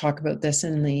authors talk about this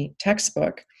in the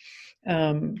textbook,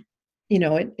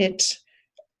 it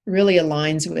really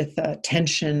aligns with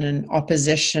tension and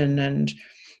opposition, and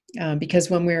because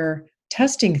when we're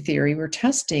testing theory, we're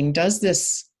testing, does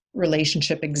this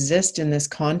relationship exist in this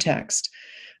context?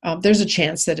 There's a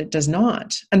chance that it does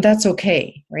not, and that's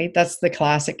okay, right? That's the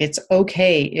classic. It's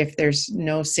okay if there's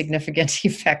no significant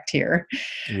effect here.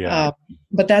 Yeah.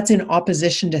 But that's in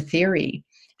opposition to theory,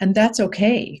 and that's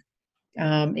okay.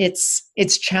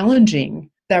 It's challenging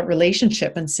that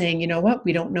relationship and saying, you know what,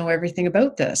 we don't know everything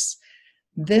about this.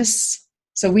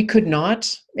 So we could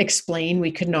not explain,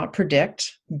 we could not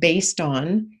predict based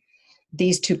on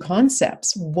these two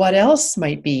concepts what else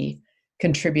might be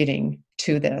contributing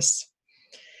to this.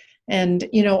 And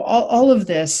all of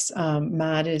this,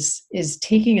 Matt, is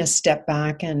taking a step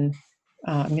back, and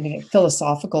I'm going to get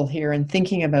philosophical here and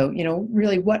thinking about,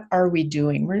 really, what are we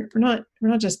doing? We're not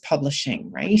just publishing,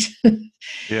 right?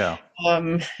 Yeah.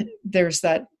 There's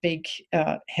that big,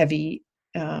 heavy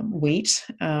weight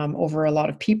over a lot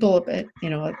of people,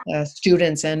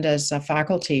 students and as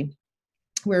faculty.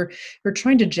 We're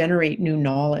trying to generate new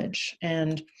knowledge,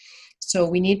 and so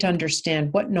we need to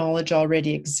understand what knowledge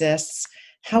already exists.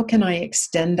 How can I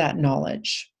extend that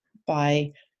knowledge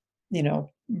by,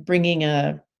 bringing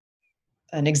an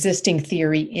existing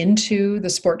theory into the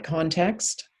sport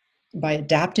context, by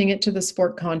adapting it to the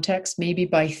sport context, maybe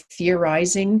by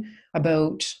theorizing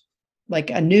about,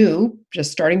 like,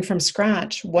 just starting from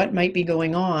scratch, what might be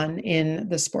going on in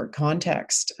the sport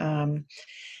context.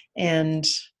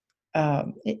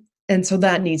 And so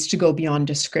that needs to go beyond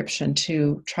description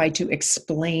to try to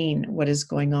explain what is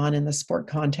going on in the sport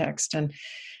context.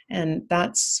 And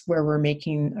that's where we're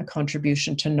making a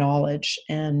contribution to knowledge.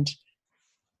 And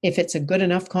if it's a good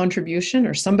enough contribution,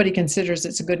 or somebody considers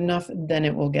it's a good enough, then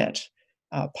it will get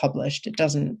published. It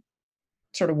doesn't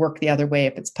sort of work the other way.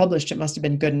 If it's published, it must have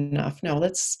been good enough. No,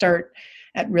 let's start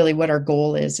at really what our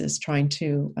goal is trying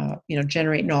to,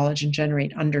 generate knowledge and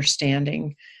generate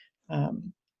understanding,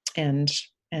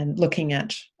 and looking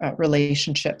at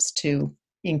relationships to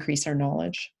increase our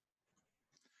knowledge.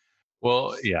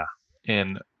 Well, yeah.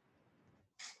 And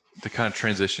to kind of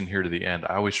transition here to the end,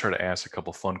 I always try to ask a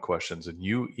couple fun questions, and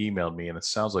you emailed me, and it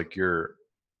sounds like can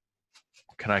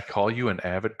I call you an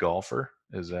avid golfer?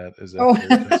 Is that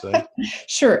fair to say?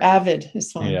 Sure. Avid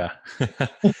is fine. Yeah.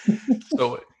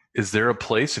 So is there a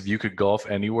place, if you could golf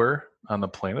anywhere on the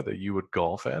planet, that you would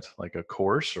golf at, like a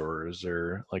course, or is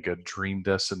there like a dream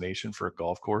destination for a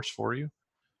golf course for you?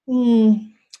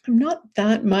 I'm not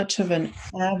that much of an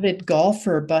avid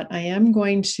golfer, but I am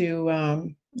going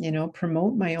to,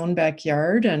 promote my own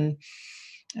backyard, and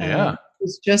Yeah.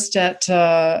 was just at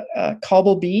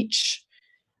Cobble Beach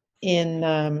in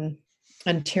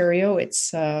Ontario.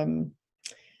 It's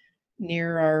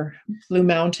near our Blue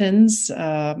Mountains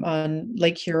on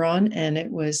Lake Huron, and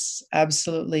it was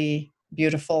absolutely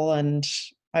beautiful, and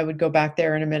I would go back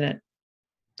there in a minute.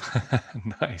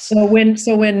 Nice. So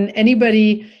when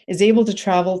anybody is able to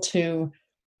travel to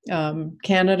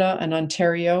Canada and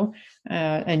Ontario,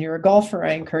 and you're a golfer,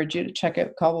 I encourage you to check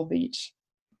out Cobble Beach.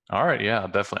 All right. Yeah,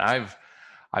 definitely.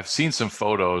 I've seen some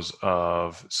photos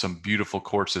of some beautiful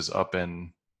courses up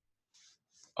in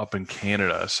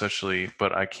Canada, especially,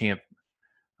 but I can't.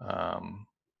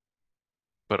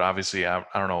 But obviously, I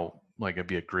don't know. Like, it'd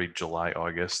be a great July,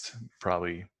 August,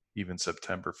 probably even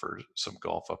September for some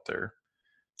golf up there.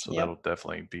 So Yep. that'll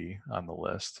definitely be on the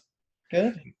list.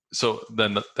 Good. So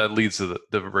then that leads to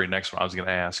the very next one I was going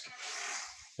to ask.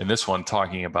 And this one,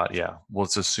 talking about,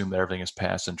 let's assume that everything is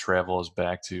past and travel is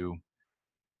back to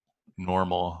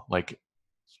normal. Like,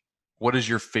 what is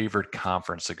your favorite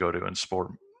conference to go to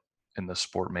in the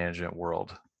sport management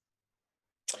world?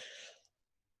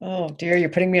 Oh dear, you're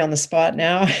putting me on the spot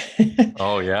now.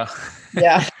 Oh yeah.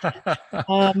 Yeah.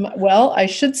 Well, I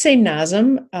should say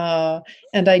NASM,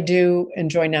 and I do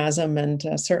enjoy NASM,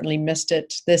 and certainly missed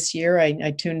it this year. I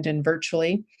tuned in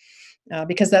virtually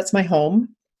because that's my home,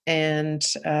 and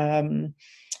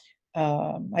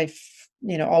I've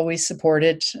always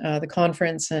supported the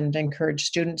conference and encouraged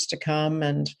students to come,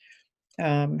 and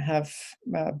have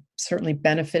certainly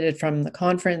benefited from the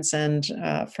conference and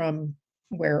from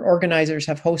where organizers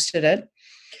have hosted it.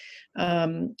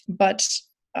 But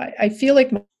I feel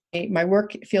like my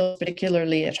work feels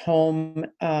particularly at home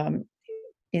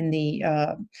in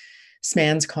the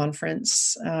SMANS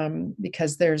conference,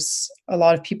 because there's a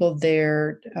lot of people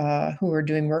there who are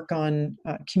doing work on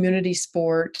community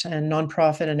sport and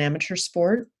nonprofit and amateur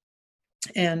sport.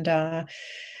 And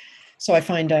so I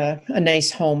find a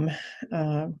nice home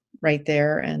right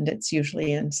there, and it's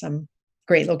usually in some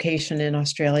great location in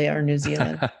Australia or New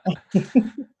Zealand.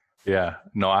 Yeah,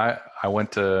 no, I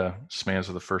went to SMANS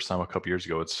for the first time a couple years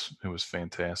ago. It was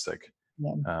fantastic.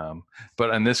 Yeah.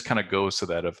 But and this kind of goes to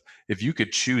that of if you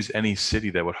could choose any city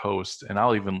that would host, and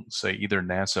I'll even say either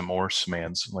NASM or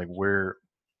SMANS, like where,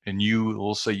 and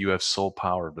we'll say you have sole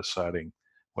power of deciding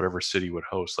whatever city would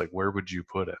host, like where would you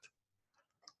put it?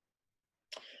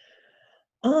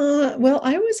 Well,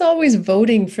 I was always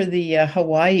voting for the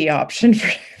Hawaii option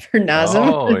for NASM.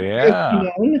 Oh yeah.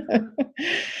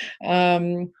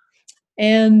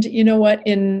 And you know what?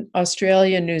 In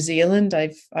Australia and New Zealand,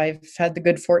 I've had the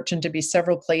good fortune to be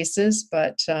several places,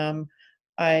 but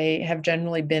I have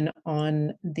generally been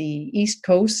on the east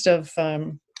coast of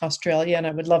Australia, and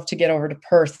I would love to get over to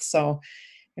Perth. So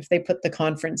if they put the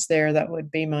conference there, that would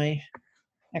be my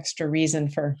extra reason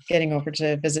for getting over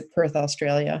to visit Perth,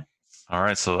 Australia. All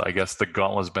right, so I guess the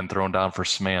gauntlet's been thrown down for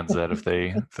SMANS that if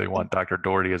they want Dr.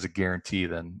 Doherty as a guarantee,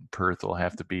 then Perth will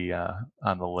have to be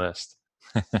on the list.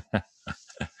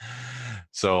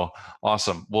 So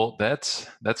awesome. Well, that's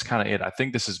kind of it. I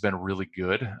think this has been really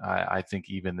good. I think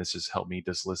even this has helped me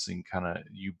just listening, kind of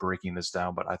you breaking this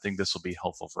down, but I think this will be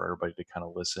helpful for everybody to kind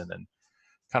of listen and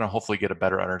kind of hopefully get a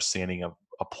better understanding of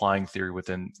applying theory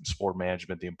within sport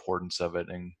management, the importance of it,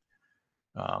 and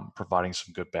providing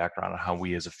some good background on how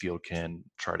we as a field can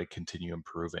try to continue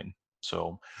improving.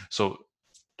 So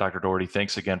Dr. Doherty,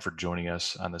 thanks again for joining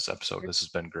us on this episode. This has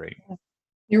been great.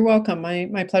 You're welcome.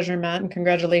 My pleasure, Matt, and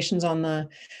congratulations on the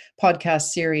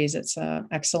podcast series. It's an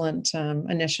excellent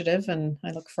initiative, and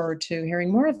I look forward to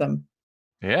hearing more of them.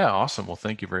 Yeah, awesome. Well,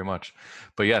 thank you very much.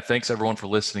 But yeah, thanks everyone for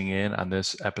listening in on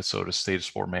this episode of State of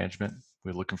Sport Management.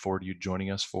 We're looking forward to you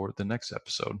joining us for the next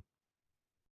episode.